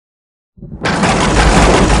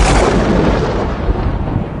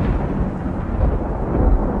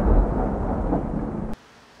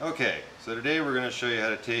Okay, so today we're going to show you how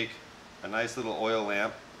to take a nice little oil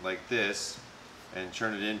lamp like this and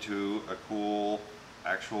turn it into a cool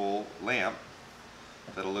actual lamp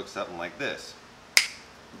that'll look something like this.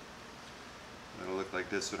 It'll look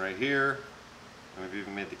like this one right here, and we've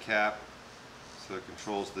even made the cap so it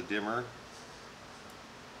controls the dimmer.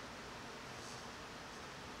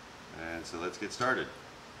 And so let's get started.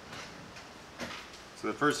 So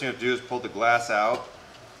the first thing you have to do is pull the glass out.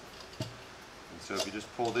 And so if you just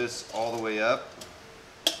pull this all the way up,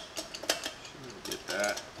 get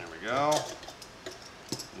that, there we go.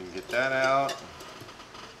 You can get that out.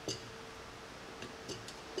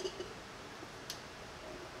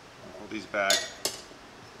 Pull these back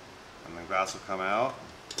and the glass will come out.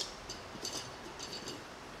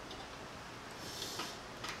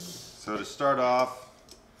 So to start off,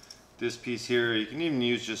 this piece here, you can even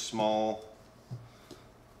use just small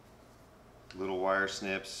little wire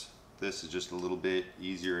snips. This is just a little bit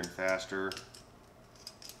easier and faster.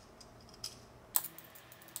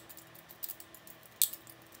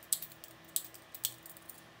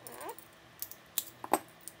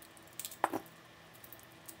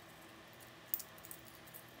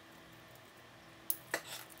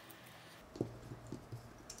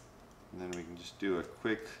 And then we can just do a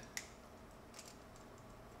quick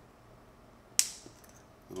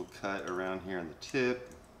little cut around here on the tip.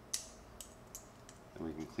 And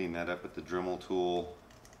we can clean that up with the Dremel tool.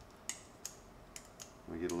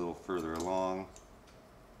 We get a little further along.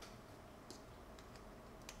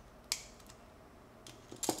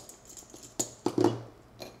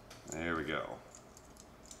 There we go.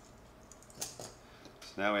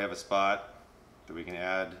 So now we have a spot that we can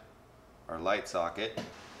add our light socket.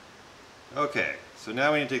 Okay, so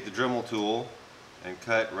now we need to take the Dremel tool and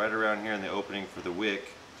cut right around here in the opening for the wick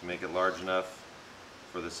to make it large enough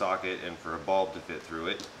for the socket and for a bulb to fit through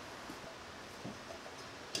it.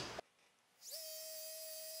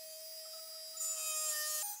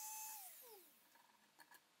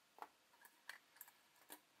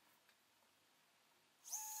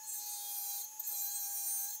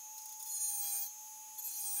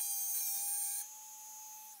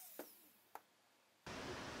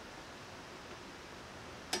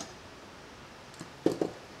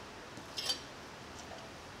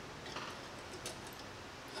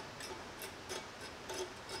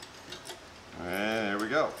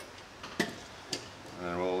 Go. And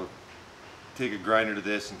then we'll take a grinder to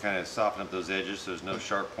this and kind of soften up those edges so there's no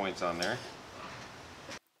sharp points on there.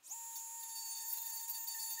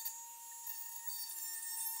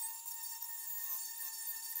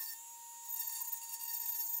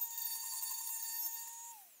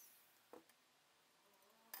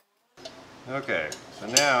 Okay, so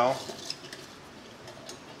now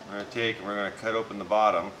we're going to cut open the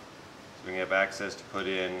bottom so we can have access to put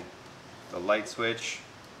in the light switch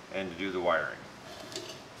and to do the wiring.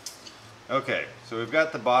 Okay, so we've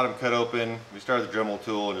got the bottom cut open. We started the Dremel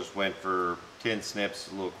tool and just went for 10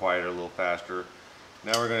 snips, a little quieter, a little faster.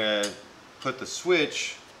 Now we're going to put the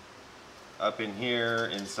switch up in here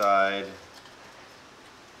inside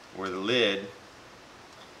where the lid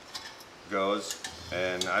goes,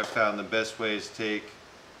 and I've found the best way is to take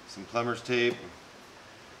some plumber's tape,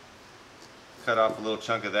 cut off a little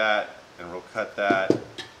chunk of that, and we'll cut that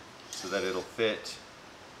so that it'll fit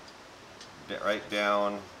right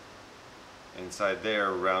down inside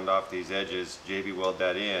there, round off these edges, JB weld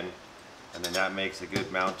that in, and then that makes a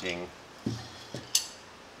good mounting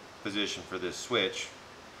position for this switch.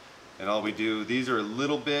 And all we do, these are a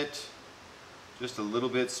little bit, just a little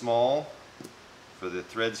bit small for the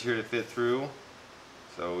threads here to fit through,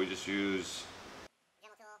 so we just use,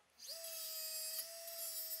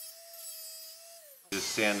 just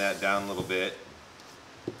sand that down a little bit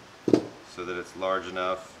so that it's large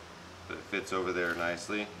enough that it fits over there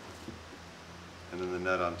nicely, and then the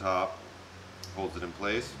nut on top holds it in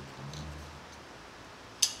place.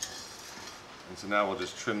 And so now we'll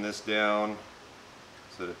just trim this down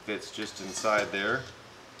so that it fits just inside there.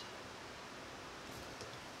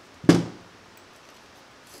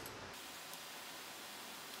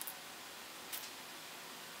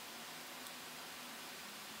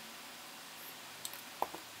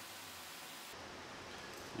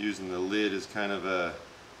 Using the lid as kind of a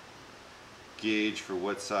gauge for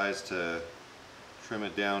what size to trim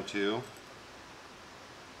it down to.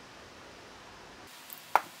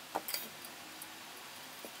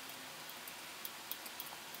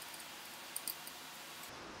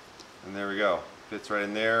 And there we go. Fits right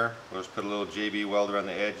in there. We'll just put a little JB weld around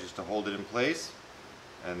the edge just to hold it in place,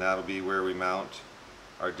 and that'll be where we mount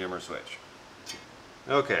our dimmer switch.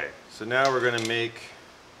 Okay, so now we're going to make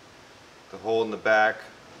the hole in the back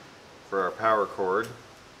for our power cord.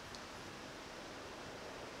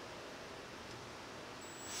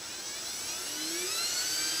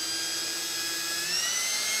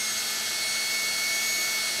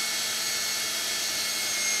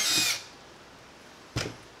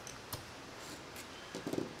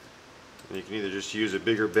 can either just use a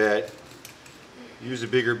bigger bit,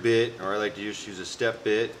 or I like to just use a step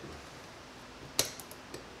bit.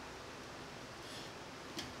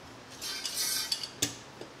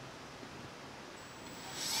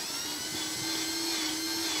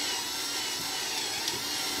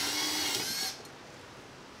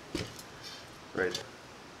 Right.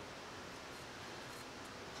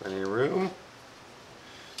 Plenty of room.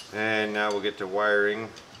 And now we'll get to wiring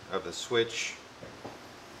of the switch.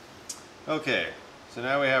 Okay, so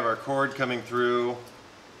now we have our cord coming through.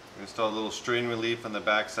 Install a little strain relief on the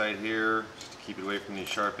back side here, just to keep it away from these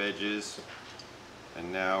sharp edges.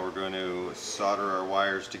 And now we're going to solder our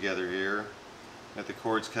wires together here. Got the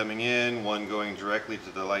cords coming in, one going directly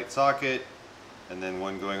to the light socket, and then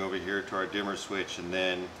one going over here to our dimmer switch, and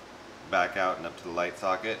then back out and up to the light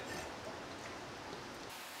socket.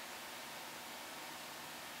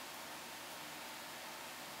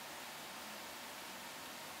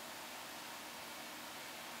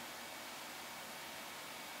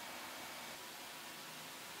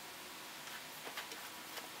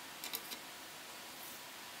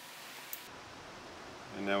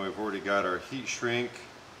 And now we've already got our heat shrink.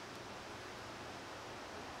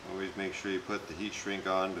 Always make sure you put the heat shrink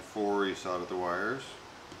on before you solder the wires.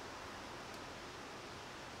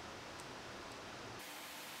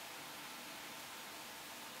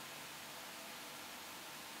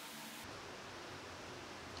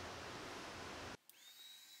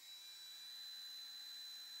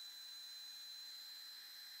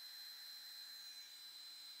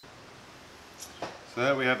 So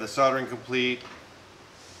now we have the soldering complete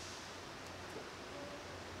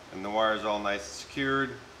and the wires all nice and secured.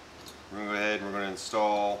 We're going to go ahead and we're going to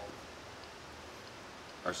install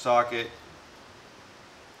our socket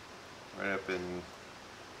right up in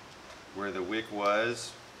where the wick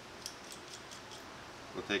was.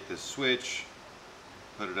 We'll take this switch,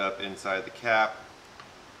 put it up inside the cap,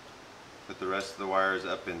 put the rest of the wires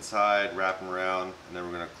up inside, wrap them around, and then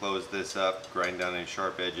we're going to close this up, grind down any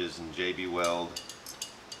sharp edges, and KwikWeld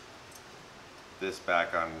this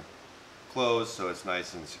back on closed so it's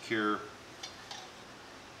nice and secure.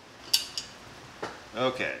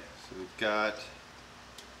 Okay, so we've got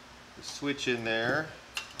the switch in there.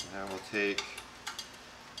 Now we'll take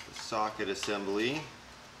the socket assembly.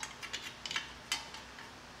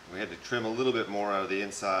 We had to trim a little bit more out of the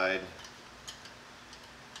inside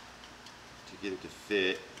to get it to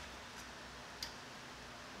fit.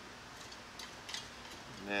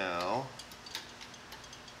 Now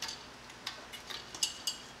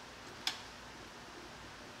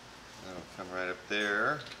that'll come right up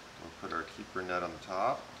there. We'll put our keeper nut on the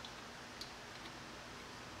top.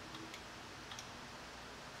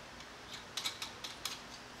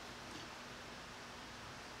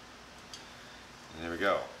 And there we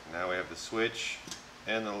go. Now we have the switch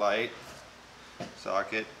and the light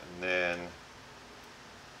socket, and then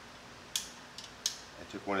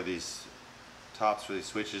I took one of these tops for these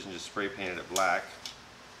switches and just spray painted it black.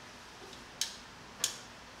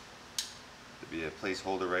 Be a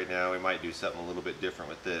placeholder right now. We might do something a little bit different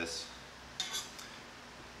with this.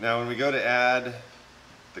 Now when we go to add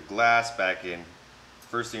the glass back in,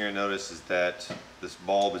 first thing you're going to notice is that this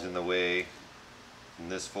bulb is in the way from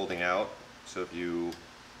this folding out. So if you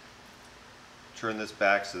turn this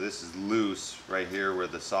back so this is loose right here where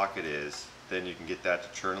the socket is, then you can get that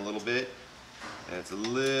to turn a little bit. And it's a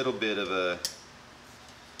little bit of a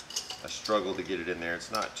struggle to get it in there. It's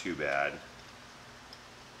not too bad.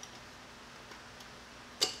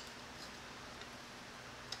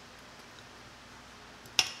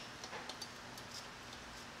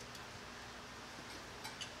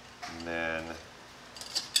 And then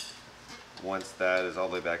once that is all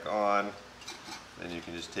the way back on, then you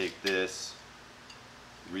can just take this,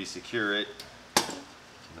 re-secure it, and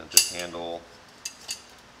then this handle,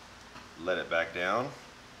 let it back down,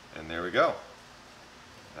 and there we go.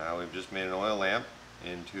 Now we've just made an oil lamp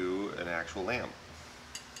into an actual lamp.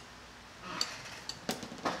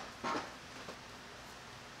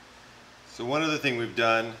 So one other thing we've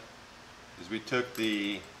done is we took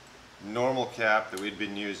the normal cap that we'd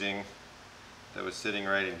been using that was sitting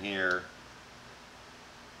right in here,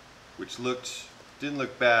 which didn't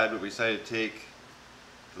look bad, but we decided to take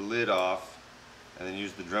the lid off and then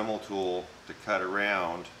use the Dremel tool to cut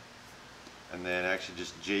around and then actually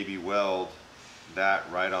just KwikWeld that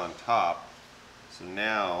right on top. So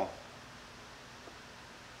now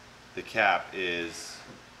the cap is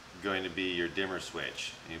going to be your dimmer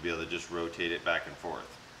switch. You'll be able to just rotate it back and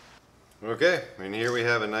forth. Okay, and here we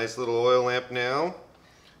have a nice little oil lamp now.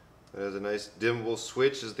 It has a nice dimmable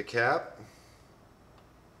switch as the cap.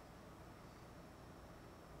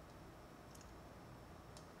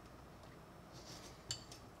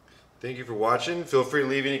 Thank you for watching. Feel free to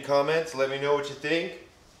leave any comments. Let me know what you think.